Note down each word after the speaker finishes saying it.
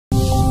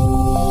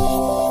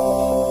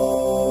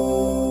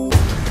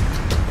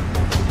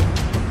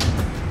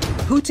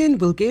Putin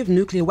will give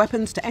nuclear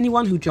weapons to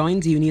anyone who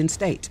joins Union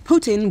State.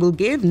 Putin will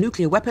give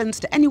nuclear weapons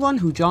to anyone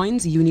who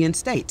joins Union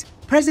State.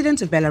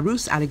 President of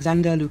Belarus,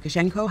 Alexander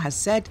Lukashenko, has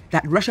said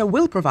that Russia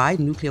will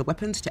provide nuclear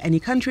weapons to any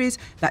countries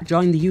that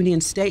join the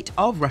Union State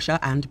of Russia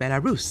and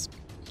Belarus.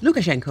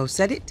 Lukashenko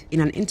said it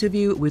in an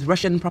interview with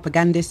Russian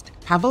propagandist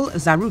Pavel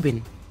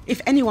Zarubin. If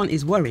anyone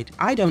is worried,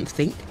 I don't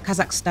think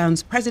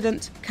Kazakhstan's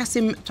President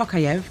Kassym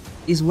Tokayev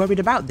is worried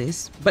about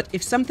this, but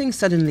if something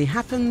suddenly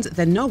happens,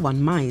 then no one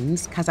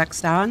minds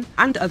Kazakhstan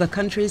and other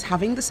countries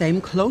having the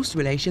same close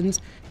relations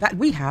that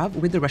we have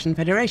with the Russian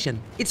Federation.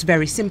 It's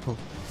very simple.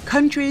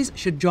 Countries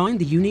should join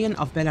the union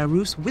of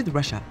Belarus with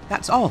Russia.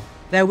 That's all.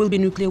 There will be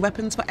nuclear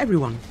weapons for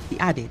everyone, he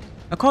added.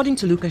 According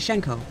to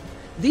Lukashenko,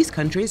 these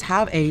countries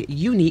have a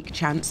unique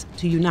chance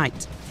to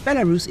unite.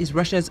 Belarus is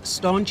Russia's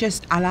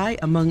staunchest ally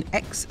among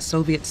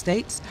ex-Soviet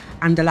states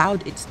and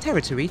allowed its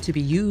territory to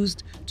be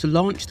used to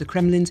launch the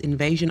Kremlin's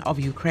invasion of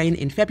Ukraine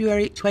in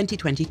February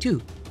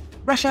 2022.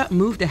 Russia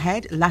moved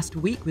ahead last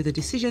week with a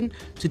decision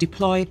to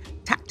deploy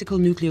tactical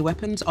nuclear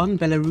weapons on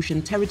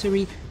Belarusian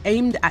territory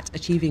aimed at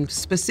achieving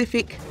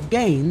specific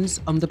gains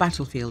on the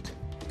battlefield.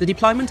 The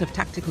deployment of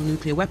tactical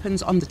nuclear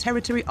weapons on the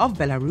territory of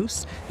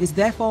Belarus is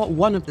therefore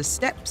one of the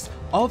steps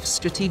of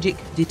strategic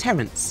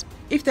deterrence.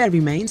 If there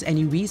remains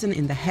any reason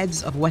in the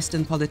heads of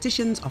Western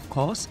politicians, of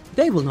course,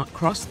 they will not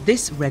cross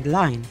this red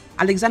line.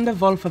 Alexander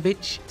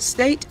Wolfowitz,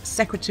 State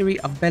Secretary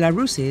of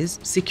Belarus's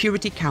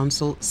Security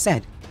Council,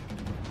 said.